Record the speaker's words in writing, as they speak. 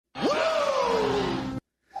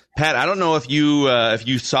Pat, I don't know if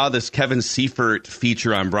you saw this Kevin Seifert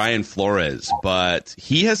feature on Brian Flores, but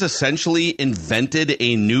he has essentially invented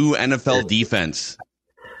a new NFL defense.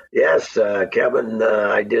 Yes, Kevin,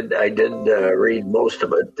 I did read most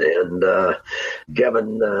of it. And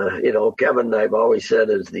Kevin, Kevin, I've always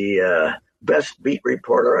said is the best beat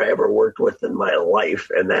reporter I ever worked with in my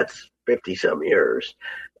life. And that's 50-some years.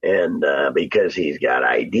 And because he's got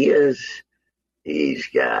ideas, he's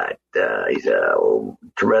a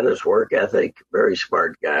tremendous work ethic, very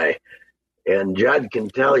smart guy. And Judd can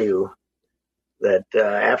tell you that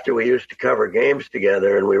after we used to cover games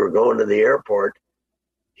together and we were going to the airport,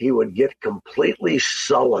 he would get completely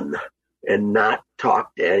sullen and not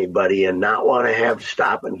talk to anybody and not want to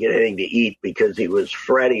stop and get anything to eat because he was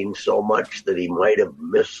fretting so much that he might have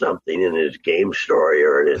missed something in his game story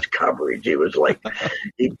or in his coverage. He was like,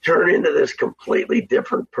 he'd turn into this completely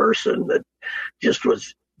different person that just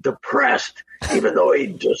was depressed, even though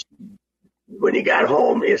when he got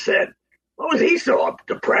home, he said, what was he so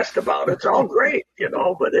depressed about? It's all great,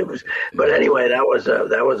 but anyway, that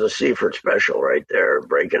was a Seifert special right there,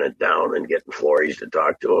 breaking it down and getting Flores to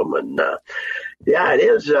talk to him. And it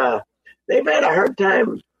is, they've had a hard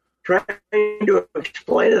time trying to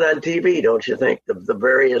explain it on TV, don't you think? The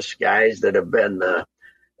various guys that have been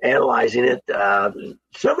analyzing it. A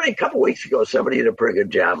couple weeks ago, somebody did a pretty good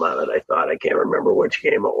job on it, I thought. I can't remember which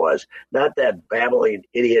game it was. Not that babbling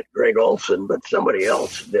idiot Greg Olson, but somebody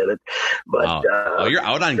else did it. But you're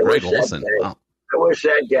out on Greg Olson. Wow. I wish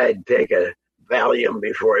that guy'd take a Valium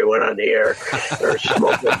before he went on the air or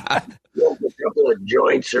smoke a couple of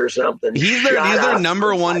joints or something. He's their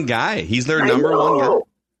number one guy. He's their number one guy.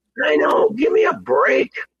 I know. Give me a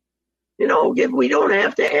break. We don't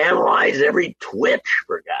have to analyze every twitch,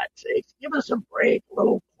 for God's sake. Give us a break, a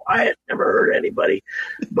little quiet, never hurt anybody.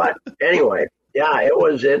 But anyway, it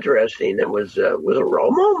was interesting. It was a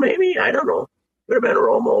Romo, maybe? I don't know. Could have been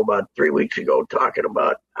Romo about 3 weeks ago talking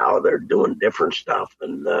about how they're doing different stuff.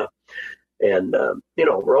 And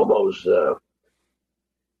Romo's,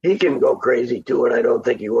 he can go crazy too, and I don't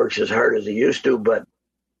think he works as hard as he used to, but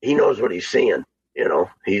he knows what he's seeing.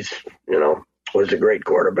 He's, was a great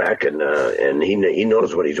quarterback, and he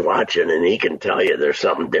knows what he's watching, and he can tell you there's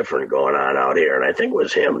something different going on out here. And I think it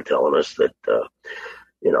was him telling us that,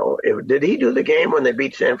 did he do the game when they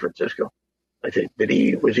beat San Francisco? I think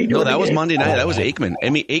was he? No, that was Monday night. That was Aikman. I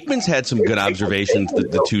mean, Aikman's had some good observations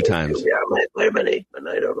the two times. Yeah, it might have been Aikman.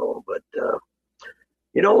 I don't know, but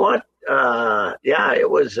you know what? It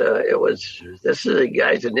was. This is a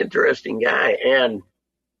guy's an interesting guy, and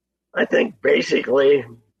I think basically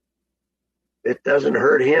it doesn't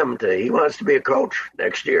hurt him he wants to be a coach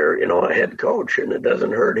next year, a head coach, and it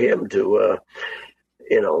doesn't hurt him to,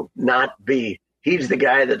 not be. He's the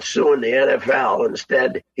guy that's suing the NFL.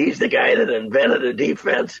 Instead, he's the guy that invented a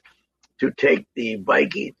defense to take the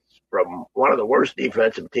Vikings from one of the worst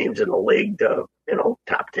defensive teams in the league to,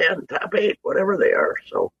 top 10, top 8, whatever they are.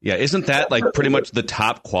 So yeah, isn't that like pretty much the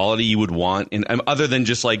top quality you would want? And other than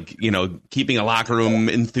just like, keeping a locker room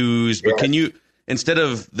enthused, but can you, instead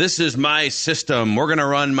of this is my system, we're going to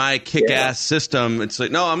run my kick-ass system. It's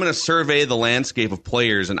like, no, I'm going to survey the landscape of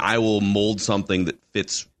players and I will mold something that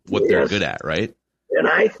fits what they're good at, right? And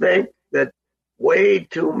I think that way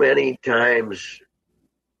too many times,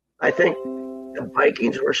 I think the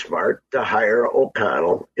Vikings were smart to hire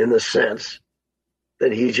O'Connell in the sense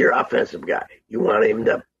that he's your offensive guy. You want him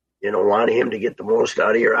to get the most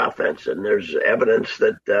out of your offense. And there's evidence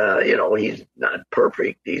that, he's not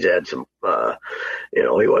perfect. He's had some,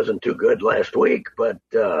 he wasn't too good last week, but,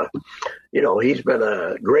 he's been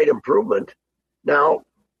a great improvement now.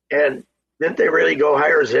 And didn't they really go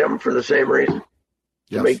hire him for the same reason?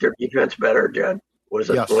 To make their defense better, Judd? Was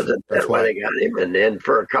it that why they got him? And then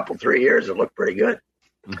for 3 years, it looked pretty good.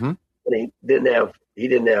 Mm-hmm. And he didn't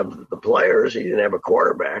have the players. He didn't have a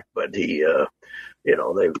quarterback, but he,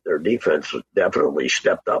 their defense definitely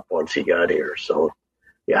stepped up once he got here. So,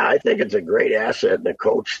 I think it's a great asset and a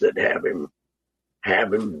coach that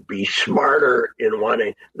have him be smarter in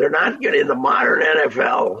wanting. They're not going in the modern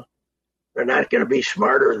NFL. They're not going to be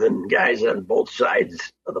smarter than guys on both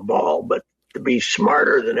sides of the ball, but to be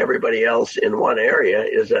smarter than everybody else in one area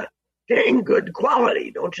is a dang good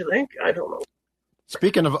quality, don't you think? I don't know.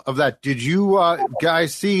 Speaking of that, did you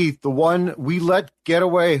guys see the one we let get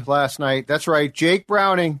away last night? That's right, Jake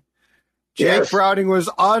Browning. Jake Browning was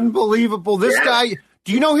unbelievable. This guy,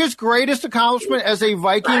 do you know his greatest accomplishment as a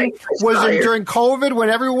Viking was during COVID when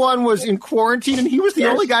everyone was in quarantine and he was the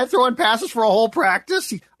only guy throwing passes for a whole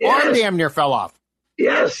practice? Arm damn near fell off.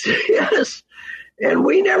 Yes. And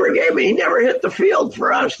we never he never hit the field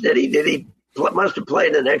for us, did he? Did he must have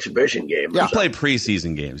played an exhibition game. Yeah, he played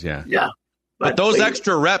preseason games. Yeah. Yeah. But those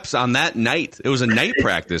extra reps on that night, it was a night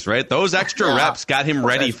practice, right? Those extra reps got him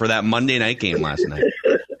ready for that Monday night game last night.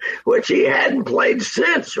 Which he hadn't played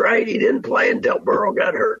since, right? He didn't play until Burrow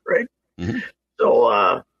got hurt, right? Mm-hmm.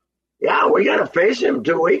 So, we got to face him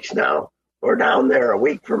 2 weeks now. We're down there a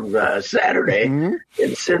week from Saturday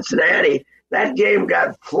in Cincinnati. That game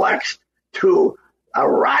got flexed to a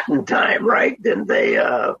rotten time, right? Didn't they?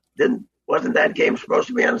 Wasn't that game supposed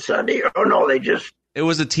to be on Sunday? Oh no, they just. It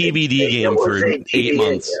was a TBD game for 8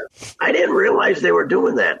 months. I didn't realize they were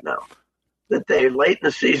doing that now. That they late in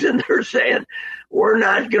the season they're saying we're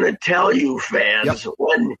not going to tell you fans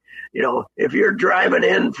when if you're driving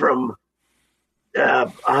in from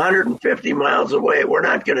 150 miles away, we're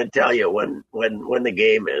not going to tell you when the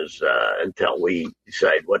game is until we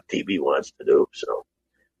decide what TV wants to do. So,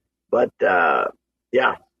 but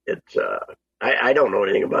it's. I don't know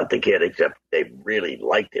anything about the kid except they really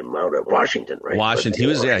liked him out at Washington, right? Washington,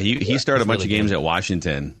 he started a bunch of games at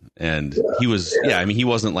Washington, and he was he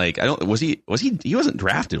wasn't like he wasn't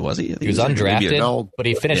drafted, was he? He was undrafted, but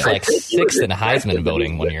he finished sixth in Heisman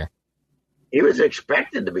voting one year. He was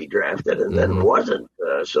expected to be drafted and then wasn't,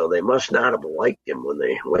 so they must not have liked him when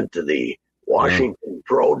they went to the Washington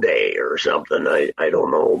Pro Day or something. I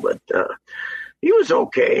don't know, but. He was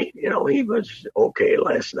okay. He was okay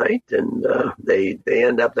last night, and they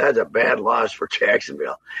end up, that's a bad loss for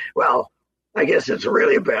Jacksonville. Well, I guess it's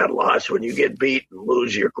really a bad loss when you get beat and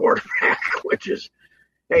lose your quarterback, which is,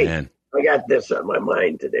 I got this on my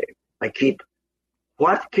mind today.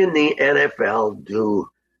 What can the NFL do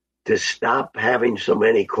to stop having so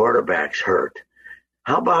many quarterbacks hurt?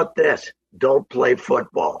 How about this? Don't play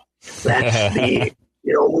football. That's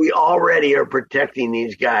we already are protecting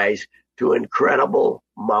these guys to incredible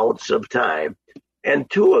amounts of time. And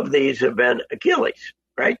 2 of these have been Achilles,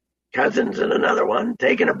 right? Cousins and another one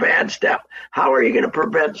taking a bad step. How are you going to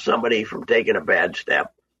prevent somebody from taking a bad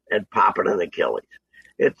step and popping an Achilles?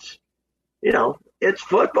 It's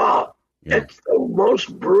football. Yeah. It's the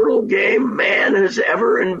most brutal game man has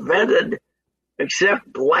ever invented,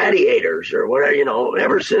 except gladiators or whatever,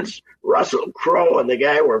 ever since Russell Crowe and the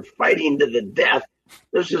guy were fighting to the death.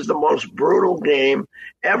 This is the most brutal game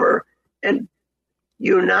ever. And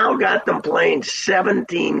you now got them playing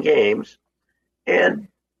 17 games, and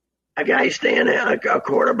a guy staying a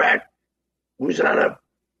quarterback who's on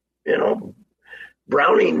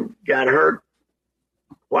Browning got hurt.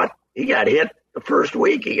 What? He got hit the first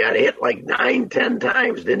week. He got hit like 9-10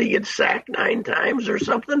 times. Didn't he get sacked 9 times or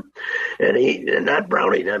something? And not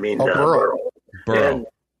Browning. I mean, Burrow. And,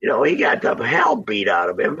 he got the hell beat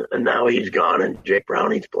out of him, and now he's gone, and Jake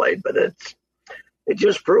Browning's played, but it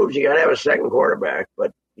just proves you got to have a second quarterback,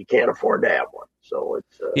 but you can't afford to have one. So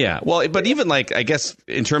it's but even I guess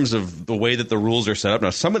in terms of the way that the rules are set up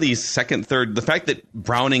now, some of these second, third, the fact that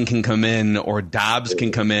Browning can come in or Dobbs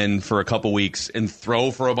can come in for a couple weeks and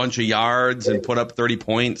throw for a bunch of yards and put up 30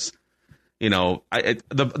 points.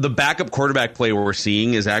 The backup quarterback play we're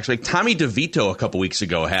seeing is actually Tommy DeVito a couple weeks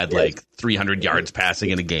ago had 300 yards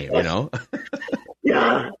passing in a game.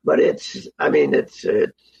 Yeah, but it's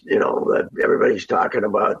everybody's talking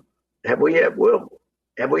about, have we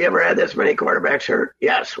ever had this many quarterbacks hurt?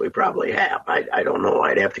 Yes, we probably have. I don't know.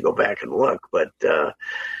 I'd have to go back and look, but I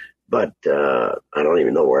don't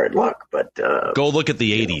even know where I'd look. But go look at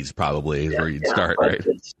the 80s probably is where you'd start, right?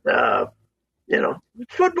 It's,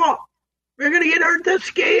 it's football. We're going to get hurt this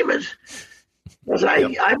game. As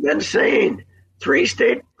I've been saying, 3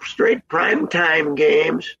 straight primetime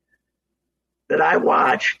games that I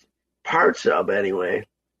watched, parts of anyway,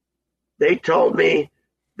 they told me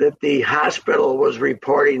that the hospital was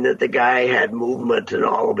reporting that the guy had movement in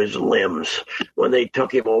all of his limbs when they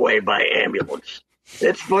took him away by ambulance.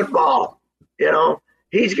 It's football.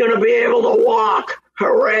 He's going to be able to walk.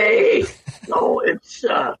 Hooray. No,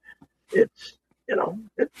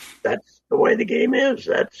 that's the way the game is.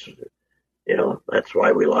 That's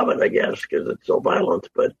why we love it, I guess, because it's so violent.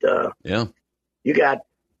 But you got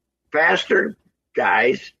faster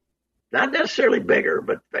guys, not necessarily bigger,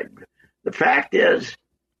 but the fact is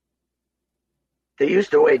they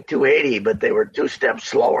used to weigh 280, but they were 2 steps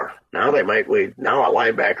slower. Now a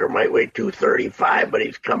linebacker might weigh 235, but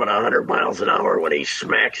he's coming 100 miles an hour when he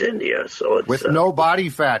smacks into you. So it's, with no body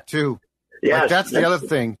fat too. Yeah, that's the other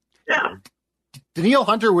thing. Yeah. Daniil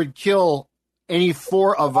Hunter would kill any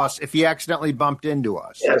 4 of us if he accidentally bumped into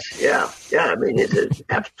us. Yes, yeah. I mean, it's an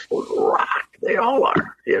absolute rock. They all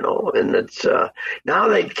are, and it's now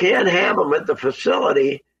they can't have them at the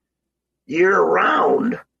facility year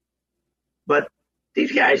round, but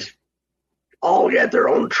these guys all get their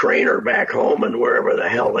own trainer back home and wherever the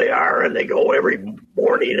hell they are, and they go every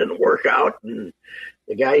morning and work out. And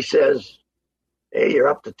the guy says, hey, you're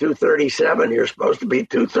up to 237. You're supposed to be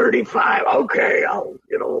 235. Okay, I'll,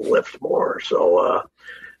 lift more. So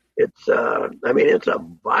it's a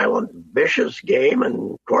violent, vicious game,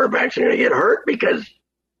 and quarterbacks are going to get hurt because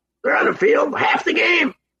they're on the field half the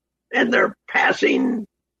game, and they're passing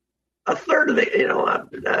a third of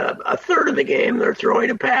the game. They're throwing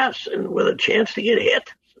a pass and with a chance to get hit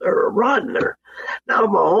or a run. Now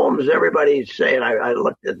Mahomes, everybody's saying, I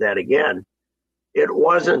looked at that again. It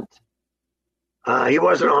wasn't. He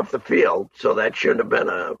wasn't off the field, so that shouldn't have been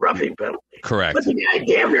a roughing penalty. Correct. But the guy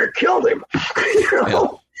damn near killed him. Yeah.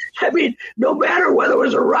 I mean, no matter whether it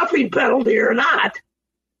was a roughing penalty or not,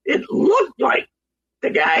 it looked like the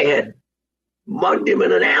guy had mugged him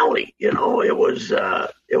in an alley.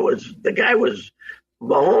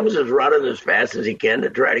 Mahomes is running as fast as he can to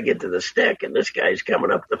try to get to the stick, and this guy's coming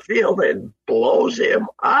up the field and blows him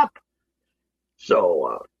up.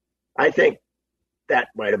 So I think that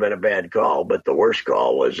might have been a bad call, but the worst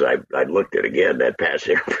call was I looked at it again. That pass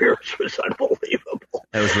interference was unbelievable.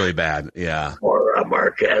 That was really bad, yeah. Or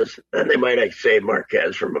Marquez, and they might have saved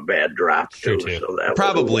Marquez from a bad drop too. So that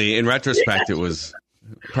probably in retrospect, it was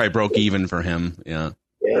probably broke even for him. Yeah.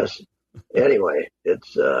 Yes. Anyway,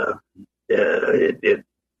 it's I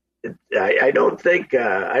don't think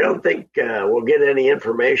we'll get any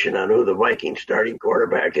information on who the Vikings starting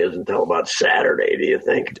quarterback is until about Saturday. Do you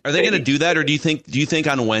think? Are they going to do that, or do you think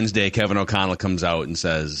on Wednesday Kevin O'Connell comes out and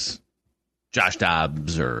says Josh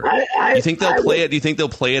Dobbs, or do you think they'll play it? Do you think they'll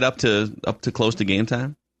play it up to close to game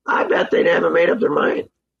time? I bet they haven't made up their mind.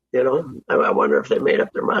 I wonder if they made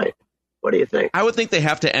up their mind. What do you think? I would think they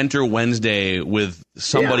have to enter Wednesday with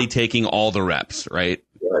somebody taking all the reps, right?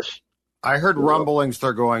 Yes. I heard rumblings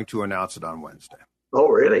they're going to announce it on Wednesday. Oh,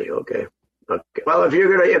 really? Okay. Well, if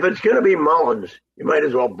it's gonna be Mullins, you might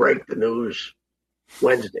as well break the news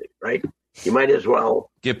Wednesday, right? You might as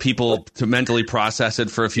well get people to mentally process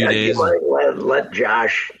it for a few days. You might let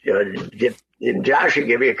Josh Josh will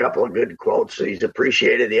give you a couple of good quotes. He's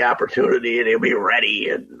appreciated the opportunity and he'll be ready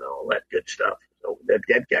and all that good stuff. So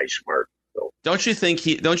that guy's smart. So. Don't you think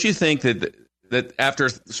that after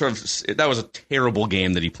that was a terrible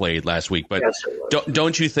game that he played last week, but yes,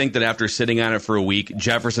 don't you think that after sitting on it for a week,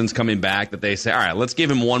 Jefferson's coming back, that they say, all right, let's give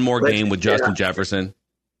him one more game with Justin Jefferson?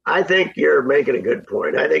 I think you're making a good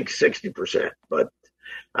point. I think 60%, but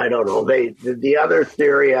I don't know. The other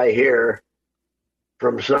theory I hear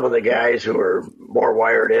from some of the guys who are more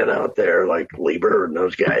wired in out there, like Lieber and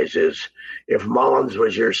those guys, is if Mullins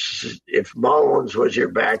was your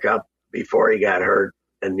backup before he got hurt,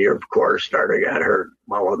 and your quarter starter got hurt,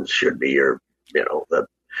 Mullins should be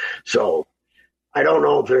so I don't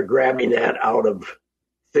know if they're grabbing that out of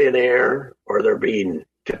thin air or they're being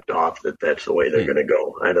tipped off that that's the way they're going to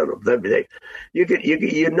go. I don't know.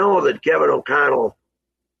 You know that Kevin O'Connell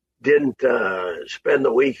didn't spend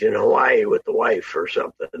the week in Hawaii with the wife or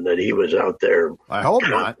something, that he was out there. I hope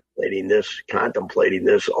not. Contemplating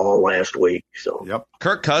this all last week. So yep.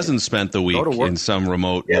 Kirk Cousins spent the week in some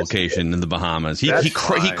remote location in the Bahamas. He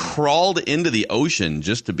crawled into the ocean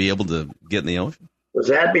just to be able to get in the ocean. Was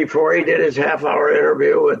that before he did his half-hour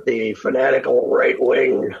interview with the fanatical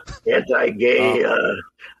right-wing anti-gay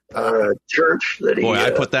church that he? Boy,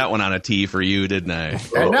 I put that one on a tee for you, didn't I?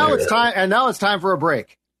 And now it's time. And now it's time for a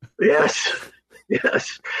break. Yes.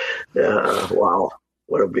 Wow,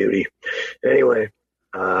 what a beauty. Anyway.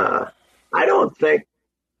 I don't think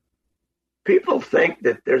people think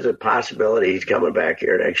that there's a possibility he's coming back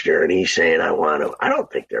here next year and he's saying, I want to. I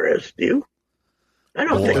don't think there is. Do you? I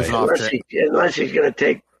don't think unless he's going to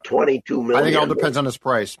take $22 million. I think it all depends on his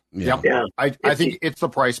price. Yeah. I think it's the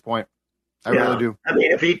price point. I really do. I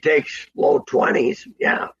mean, if he takes low 20s,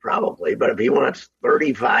 yeah, probably. But if he wants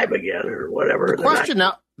 35 again or whatever.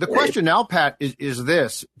 The question now, Pat, is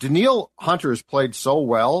this. Danielle Hunter's played so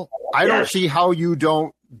well. I don't see how you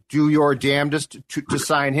don't do your damnedest to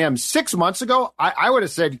sign him. 6 months ago, I would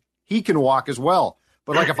have said he can walk as well.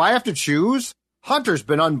 But, if I have to choose, Hunter's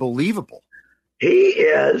been unbelievable. He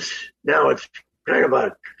is. Now, it's kind of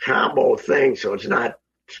a combo thing, so it's not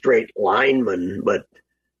straight lineman. But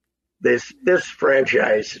this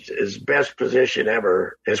franchise, his best position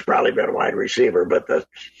ever has probably been wide receiver, but the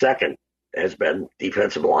second has been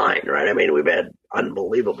defensive line, right? I mean, we've had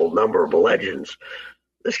unbelievable number of legends.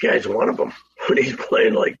 This guy's one of them. When he's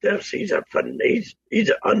playing like this, he's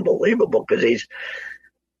unbelievable because he's,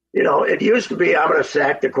 it used to be I'm going to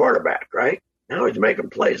sack the quarterback, right? Now he's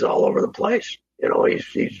making plays all over the place.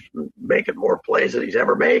 He's making more plays than he's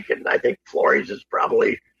ever made. And I think Flores has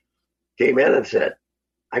probably came in and said,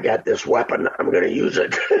 I got this weapon. I'm going to use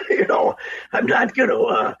it. I'm not going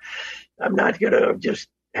to just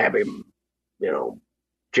have him,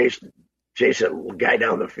 chase a guy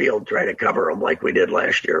down the field, try to cover him like we did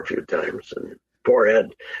last year a few times. And poor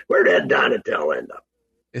Ed. Where'd Ed Donatel end up?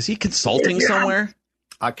 Is he consulting somewhere?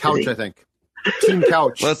 Couch, I think. Team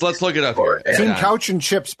Couch. Let's look it up here. Team Couch and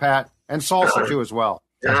chips, Pat, and salsa too as well.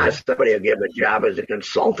 Somebody will give him a job as a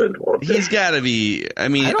consultant. He's got to be. I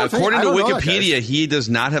mean, according to Wikipedia, he does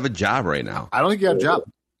not have a job right now. I don't think he has a job.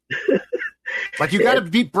 Like, you got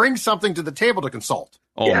to bring something to the table to consult.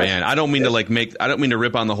 Oh man, I don't mean to I don't mean to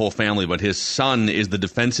rip on the whole family, but his son is the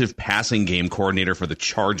defensive passing game coordinator for the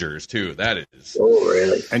Chargers too. That is. Oh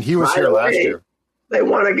really? And he was here last year. They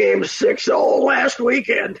won a game 6-0 last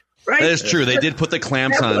weekend. Right? That is true. They did put the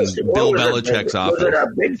clamps on Bill Belichick's offense. Was it a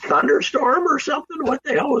big thunderstorm or something? What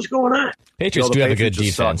the hell was going on? Patriots do have a good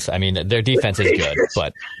defense. I mean, their defense is good,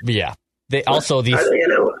 but yeah. They also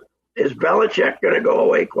is Belichick going to go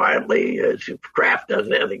away quietly? Kraft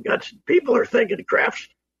doesn't have the guts. People are thinking Kraft's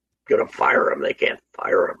going to fire him. They can't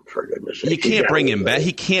fire him, for goodness sake. You can't bring him back.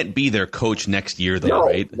 He can't be their coach next year, though,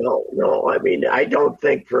 right? No. I mean, I don't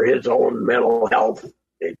think for his own mental health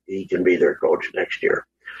he can be their coach next year.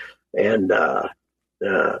 And,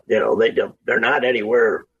 they're not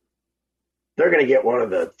anywhere. They're going to get one of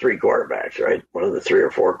the three quarterbacks, right? One of the 3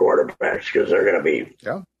 or 4 quarterbacks, because they're going to be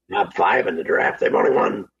top 5 in the draft. They've only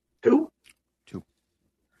won 2.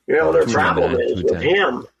 Their problem is with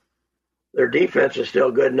him, their defense is still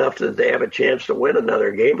good enough that they have a chance to win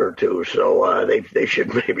another game or two. So they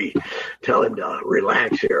should maybe tell him to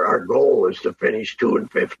relax here. Our goal is to finish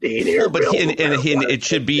 2-15 here. But it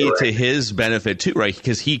should be to his benefit too, right?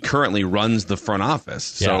 Because he currently runs the front office.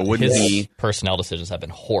 So his personnel decisions have been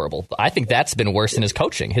horrible. I think that's been worse than his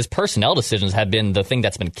coaching. His personnel decisions have been the thing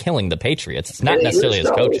that's been killing the Patriots. It's not necessarily his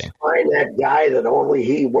coaching. Find that guy that only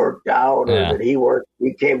he worked out, or that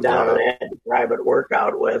he came down and had a private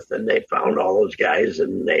workout with, and they found all those guys,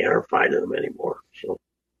 and they aren't finding them anymore. So,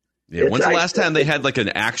 when's the last time they had like an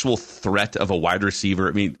actual threat of a wide receiver?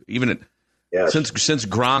 I mean, even since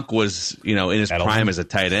Gronk was in his prime as a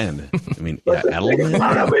tight end. I mean, Edelman. The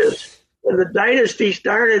problem is, when the dynasty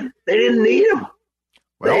started, they didn't need him.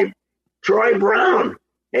 Troy Brown.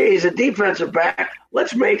 Hey, he's a defensive back.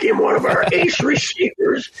 Let's make him one of our ace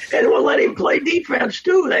receivers, and we'll let him play defense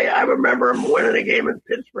too. I remember him winning a game in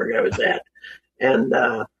Pittsburgh I was at, and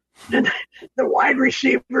the wide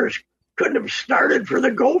receivers couldn't have started for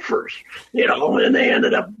the Gophers, and they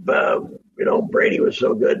ended up, Brady was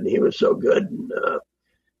so good and he was so good, and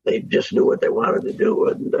they just knew what they wanted to do,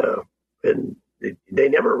 and they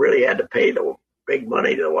never really had to pay the big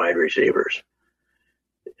money to the wide receivers,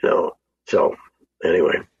 So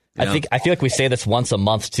anyway. I feel like we say this once a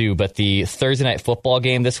month too, but the Thursday night football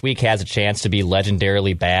game this week has a chance to be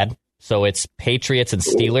legendarily bad. So it's Patriots and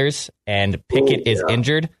Steelers, and Pickett is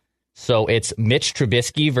injured. So it's Mitch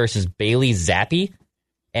Trubisky versus Bailey Zappi,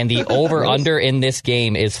 and the over/under in this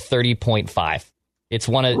game is 30.5. It's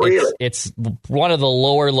one of it's one of the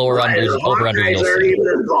lower unders over/under you'll see. Even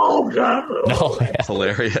involved, huh? No, it's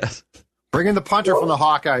hilarious. Bring in the punter from the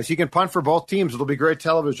Hawkeyes. He can punt for both teams. It'll be great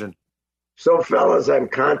television. So, fellas, I'm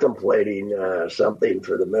contemplating something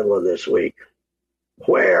for the middle of this week.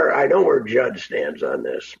 Where I know where Judd stands on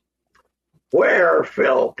this. Where,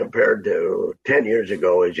 Phil, compared to 10 years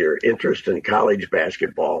ago, is your interest in college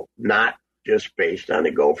basketball not just based on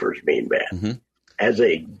the Gophers being bad, as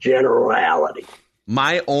a generality?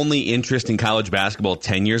 My only interest in college basketball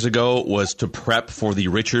 10 years ago was to prep for the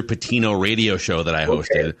Richard Pitino radio show that I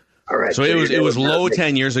hosted. Okay. All right. So it was low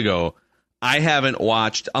 10 years ago. I haven't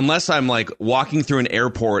watched, unless I'm like walking through an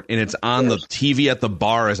airport and it's on the TV at the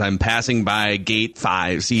bar as I'm passing by gate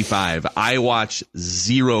 5, C5. I watch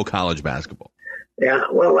zero college basketball. Yeah,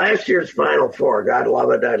 well, last year's Final Four, God love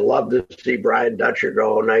it. I'd love to see Brian Dutcher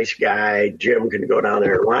go. Nice guy. Jim can go down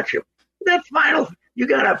there and watch him. That final, you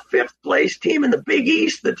got a 5th place team in the Big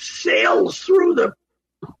East that sails through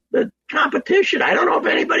the competition. I don't know if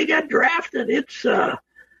anybody got drafted. It's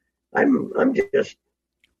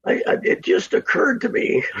it just occurred to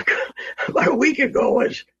me about a week ago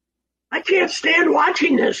I can't stand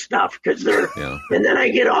watching this stuff because and then I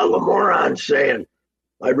get all the morons saying,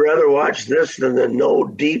 I'd rather watch this than the no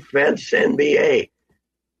defense NBA.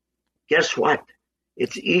 Guess what?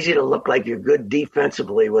 It's easy to look like you're good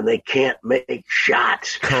defensively when they can't make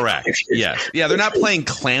shots. Correct. Yes. Yeah, they're not playing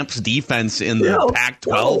clamps defense in the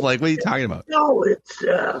Pac-12. No, like, what are you talking about? No, it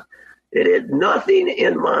is nothing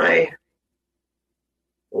in my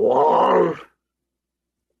long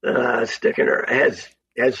sticking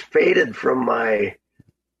has faded from my.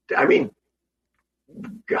 I mean,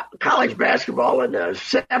 college basketball in the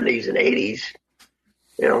 70s and 80s,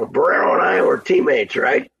 Barrero and I were teammates,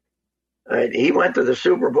 right? He went to the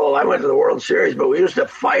Super Bowl. I went to the World Series, but we used to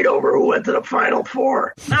fight over who went to the Final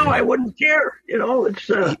Four. Now I wouldn't care.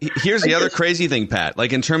 Here's the other crazy thing, Pat.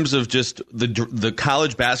 Like in terms of just the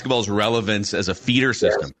college basketball's relevance as a feeder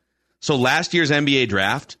system. Yes. So last year's NBA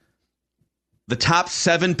draft, the top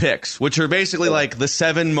 7 picks, which are basically like the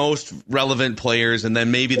 7 most relevant players, and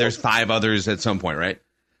then maybe there's 5 others at some point, right?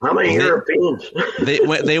 How many Europeans?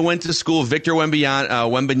 they went to school. Victor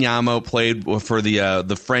Wembanyama played for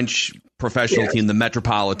the French professional team, the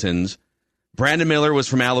Metropolitans. Brandon Miller was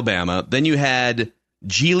from Alabama. Then you had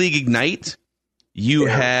G League Ignite. You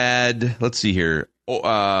had, let's see here,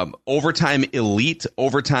 Overtime Elite.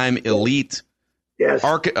 Yes.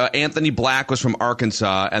 Anthony Black was from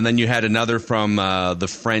Arkansas, and then you had another from the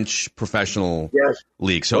French professional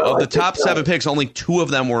league. So of the top 7 picks, only 2 of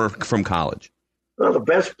them were from college. Well, the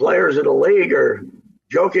best players in the league are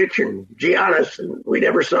Jokic and Giannis, and we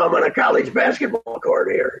never saw them on a college basketball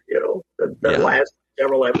court here. The last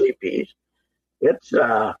several MVPs. It's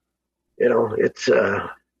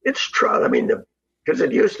true. I mean, because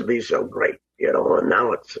it used to be so great, and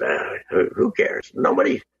now it's who cares?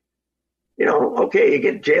 Nobody. Okay, you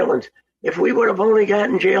get Jalen. If we would have only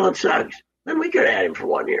gotten Jalen Suggs, then we could have had him for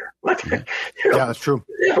 1 year. Yeah, that's true.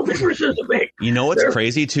 The difference isn't big. What's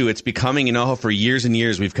crazy, too? It's becoming, how for years and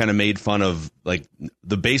years we've kind of made fun of, like,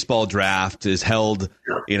 the baseball draft is held,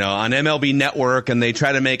 on MLB Network, and they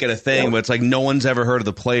try to make it a thing, but it's like no one's ever heard of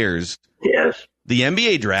the players. Yes. The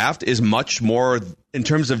NBA draft is much more in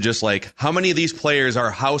terms of just, like, how many of these players are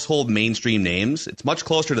household mainstream names. It's much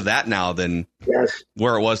closer to that now than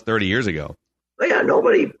where it was 30 years ago. Well, yeah,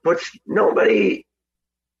 nobody.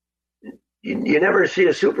 You never see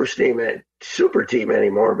a super team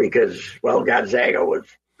anymore because, Gonzaga was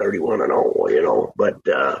 31-0, but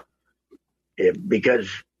because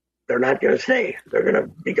they're not going to stay, they're going to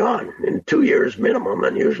be gone in 2 years minimum,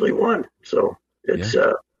 and usually 1. So it's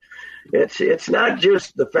not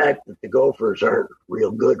just the fact that the Gophers aren't real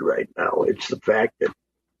good right now. It's the fact that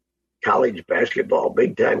college basketball,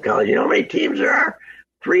 big time college. You know how many teams there are?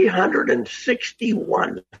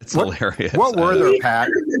 361. It's hilarious. What were there, Pat?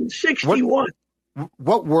 361.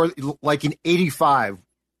 What were, like in 85?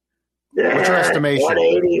 What's your estimation?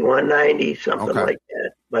 180, 190, something like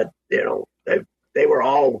that. But, they were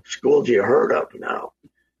all schools you heard of now.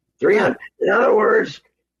 300. In other words,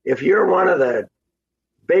 if you're one of the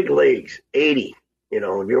big leagues, 80, if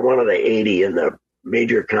you're one of the 80 in the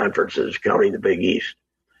major conferences, counting the Big East,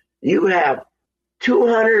 you have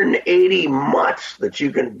 280 mutts that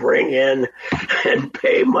you can bring in and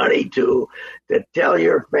pay money to tell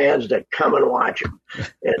your fans to come and watch them.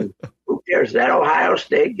 And who cares? That Ohio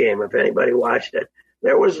State game, if anybody watched it,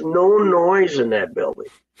 there was no noise in that building.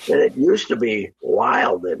 And it used to be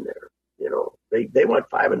wild in there. They went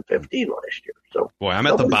 5-15 last year. So, boy, I'm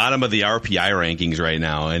at the bottom of the RPI rankings right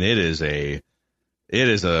now, and it is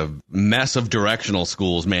a mess of directional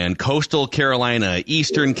schools, man. Coastal Carolina,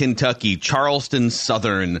 Eastern Kentucky, Charleston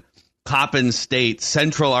Southern, Coppin State,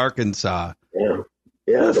 Central Arkansas. Yeah.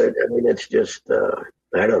 It's just,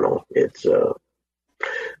 I don't know. It's,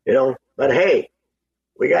 but hey,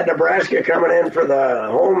 we got Nebraska coming in for the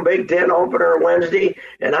home Big Ten opener Wednesday,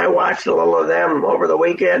 and I watched a little of them over the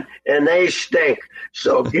weekend, and they stink.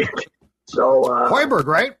 So, Hoiberg,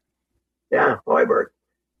 right? Yeah, Hoiberg.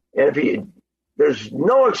 And there's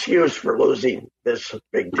no excuse for losing this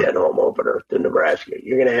Big Ten home opener to Nebraska.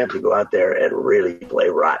 You're going to have to go out there and really play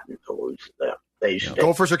rotten to lose them.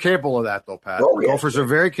 Gophers are capable of that, though, Pat. Oh, yes. Gophers are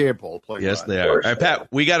very capable of playing. Yes, they are. All right, Pat,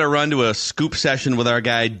 we got to run to a scoop session with our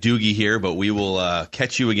guy Doogie here, but we will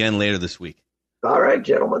catch you again later this week. All right,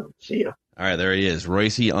 gentlemen. See you. All right, there he is.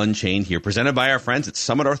 Reusse Unchained here, presented by our friends at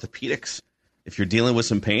Summit Orthopedics. If you're dealing with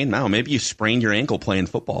some pain, now maybe you sprained your ankle playing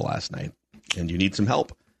football last night and you need some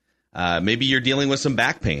help. Maybe you're dealing with some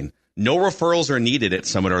back pain. No referrals are needed at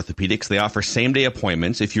Summit Orthopedics. They offer same-day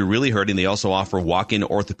appointments. If you're really hurting, they also offer walk-in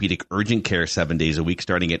orthopedic urgent care 7 days a week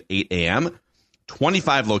starting at 8 a.m.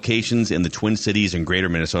 25 locations in the Twin Cities and greater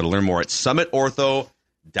Minnesota. Learn more at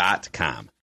summitortho.com.